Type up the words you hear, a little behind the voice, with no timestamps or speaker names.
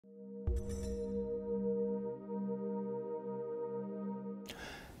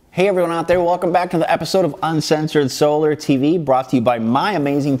Hey everyone out there, welcome back to the episode of Uncensored Solar TV, brought to you by my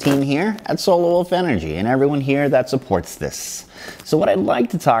amazing team here at Solar Wolf Energy and everyone here that supports this. So what I'd like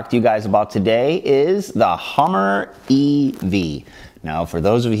to talk to you guys about today is the Hummer EV. Now, for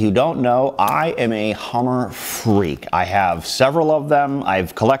those of you who don't know, I am a Hummer freak. I have several of them.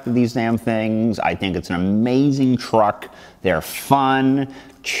 I've collected these damn things. I think it's an amazing truck. They're fun.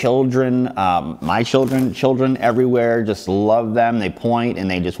 Children, my children everywhere just love them. They point and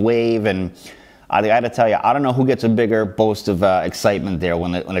they just wave, and I gotta tell you, I don't know who gets a bigger boast of excitement there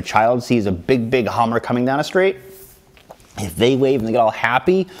when a child sees a big Hummer coming down the street. If they wave and they get all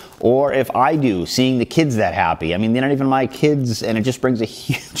happy, or if I do, seeing the kids that happy. I mean, they're not even my kids, and it just brings a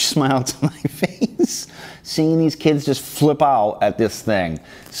huge smile to my face, seeing these kids just flip out at this thing.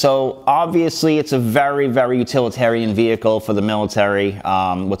 So obviously, it's a very utilitarian vehicle for the military.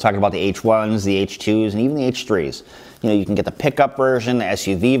 We're talking about the H1s, the H2s, and even the H3s. You know, you can get the pickup version, the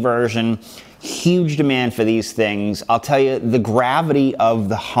SUV version. Huge demand for these things. I'll tell you, the gravity of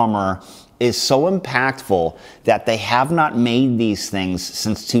the Hummer is so impactful that they have not made these things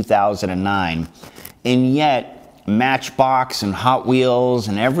since 2009. And yet, Matchbox and Hot Wheels,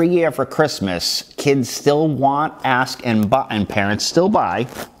 and every year for Christmas, kids still want, ask, and parents still buy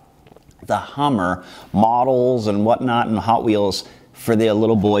the Hummer models and whatnot and Hot Wheels for their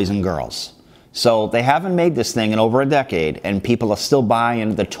little boys and girls. So they haven't made this thing in over a decade, and people are still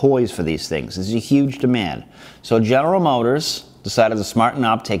buying the toys for these things. This is a huge demand. So General Motors decided to smarten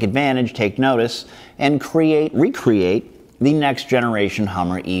up, take advantage, take notice, and recreate the next generation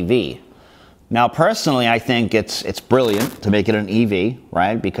Hummer EV. Now, personally, I think it's brilliant to make it an EV,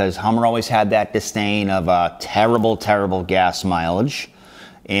 right? Because Hummer always had that disdain of terrible gas mileage,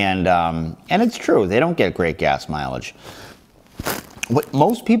 and it's true, they don't get great gas mileage. What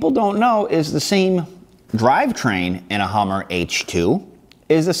most people don't know is the same drivetrain in a Hummer H2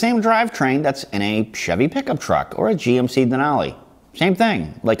 is the same drivetrain that's in a Chevy pickup truck or a GMC Denali. Same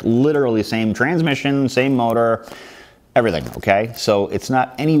thing, like literally same transmission, same motor, everything, okay? So it's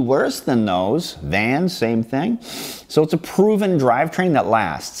not any worse than those. Vans, same thing. So it's a proven drivetrain that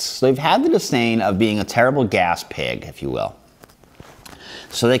lasts. So they've had the disdain of being a terrible gas pig, if you will.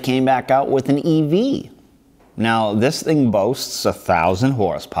 So they came back out with an EV. Now, this thing boasts 1,000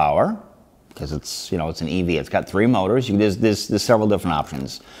 horsepower, because it's, you know, it's an EV. It's got 3 motors. There's several different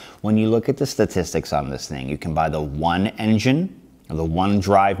options. When you look at the statistics on this thing, you can buy the 1 engine, or the 1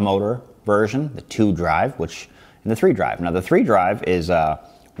 drive motor version, the 2 drive, and the 3 drive. Now, the 3 drive is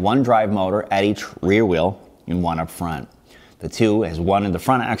 1 drive motor at each rear wheel and 1 up front. The 2 has 1 in the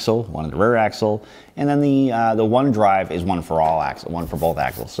front axle, 1 in the rear axle, and then the 1 drive is 1 for all axles, 1 for both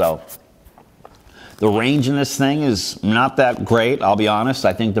axles. So the range in this thing is not that great, I'll be honest.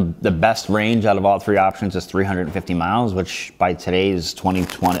 I think the best range out of all 3 options is 350 miles, which by today's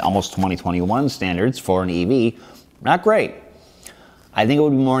 2020, almost 2021 standards for an EV, not great. I think it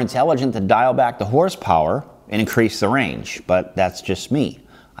would be more intelligent to dial back the horsepower and increase the range, but that's just me.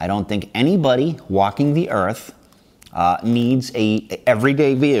 I don't think anybody walking the earth needs a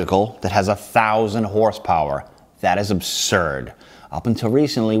everyday vehicle that has 1,000 horsepower. That is absurd. Up until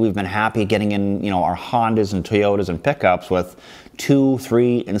recently, we've been happy getting in, you know, our Hondas and Toyotas and pickups with 200,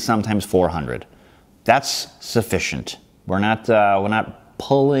 300, and sometimes 400. That's sufficient. We're not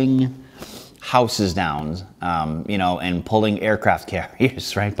pulling houses down, you know, and pulling aircraft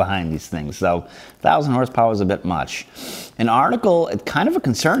carriers right behind these things. So 1,000 horsepower is a bit much. An article, kind of a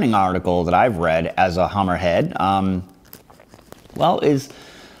concerning article that I've read as a Hummer head, is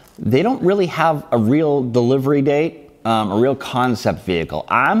they don't really have a real delivery date. A real concept vehicle.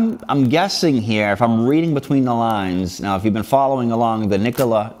 I'm guessing here, if I'm reading between the lines, now if you've been following along, the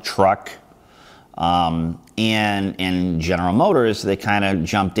Nikola truck and General Motors, they kind of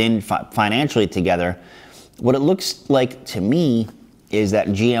jumped in financially together. What it looks like to me is that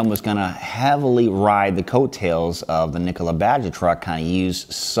GM was going to heavily ride the coattails of the Nikola Badger truck, kind of use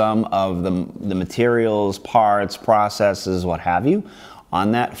some of the materials, parts, processes, what have you,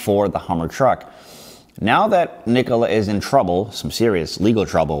 on that for the Hummer truck. Now that Nikola is in trouble, some serious legal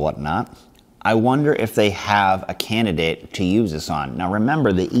trouble, whatnot, I wonder if they have a candidate to use this on. Now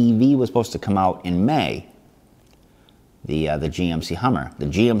remember, the EV was supposed to come out in May. The GMC Hummer. The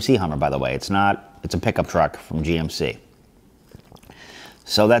GMC Hummer, by the way, it's a pickup truck from GMC.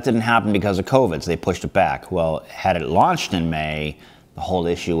 So that didn't happen because of COVID, so they pushed it back. Well, had it launched in May, the whole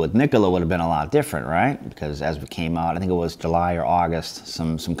issue with Nikola would have been a lot different, right? Because as we came out, I think it was July or August,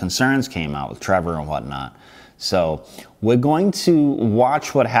 some concerns came out with Trevor and whatnot. So we're going to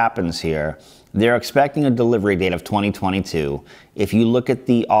watch what happens here. They're expecting a delivery date of 2022. If you look at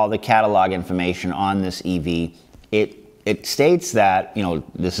all the catalog information on this EV, it it states that, you know,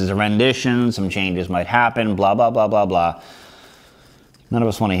 this is a rendition, some changes might happen, blah, blah, blah, blah, blah. None of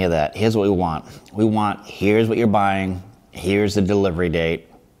us want to hear that. Here's what we want. We want, here's what you're buying, here's the delivery date,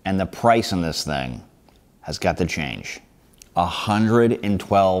 and the price on this thing has got to change.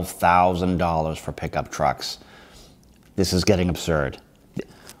 $112,000 for pickup trucks. This is getting absurd.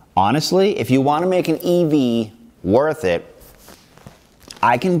 Honestly, if you want to make an EV worth it,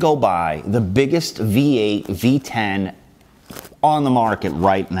 I can go buy the biggest V8, V10 on the market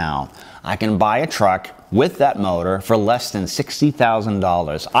right now. I can buy a truck with that motor for less than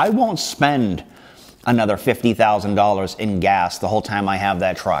 $60,000. I won't spend another $50,000 in gas the whole time I have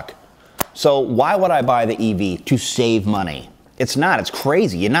that truck. So why would I buy the EV? To save money. It's not. It's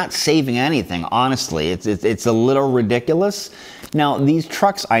crazy. You're not saving anything, honestly. It's a little ridiculous. Now, these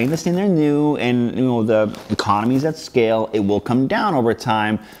trucks, I understand they're new and, you know, the economy's at scale. It will come down over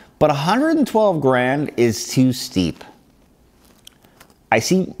time, but 112 grand is too steep. I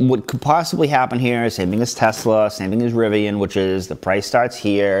see what could possibly happen here, same thing as Tesla, same thing as Rivian, which is the price starts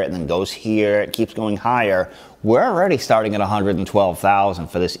here and then goes here, it keeps going higher. We're already starting at 112,000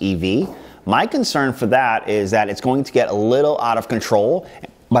 for this EV. My concern for that is that it's going to get a little out of control.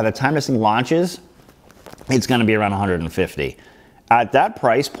 By the time this thing launches, it's going to be around 150. At that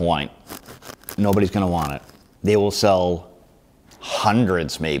price point, nobody's going to want it. They will sell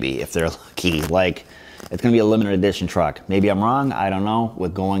hundreds maybe if they're lucky. Like, it's going to be a limited edition truck. Maybe I'm wrong. I don't know. We're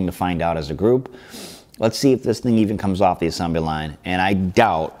going to find out as a group. Let's see if this thing even comes off the assembly line. And I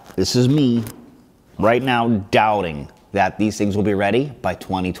doubt, this is me right now doubting that these things will be ready by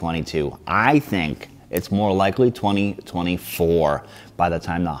 2022. I think it's more likely 2024 by the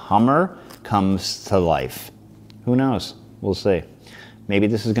time the Hummer comes to life. Who knows? We'll see. Maybe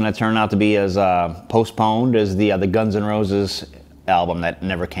this is going to turn out to be as postponed as the Guns N' Roses album that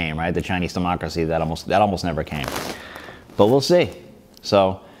never came, right? The Chinese Democracy that almost never came. But we'll see.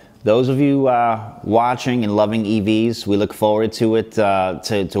 So those of you watching and loving EVs, we look forward to it,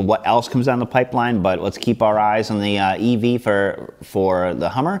 to what else comes down the pipeline. But let's keep our eyes on the EV for the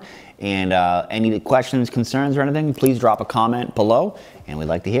Hummer. And any questions, concerns, or anything, please drop a comment below, and we'd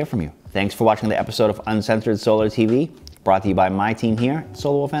like to hear from you. Thanks for watching the episode of Uncensored Solar TV, brought to you by my team here at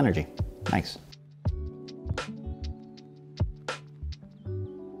Solar Wolf Energy. Thanks.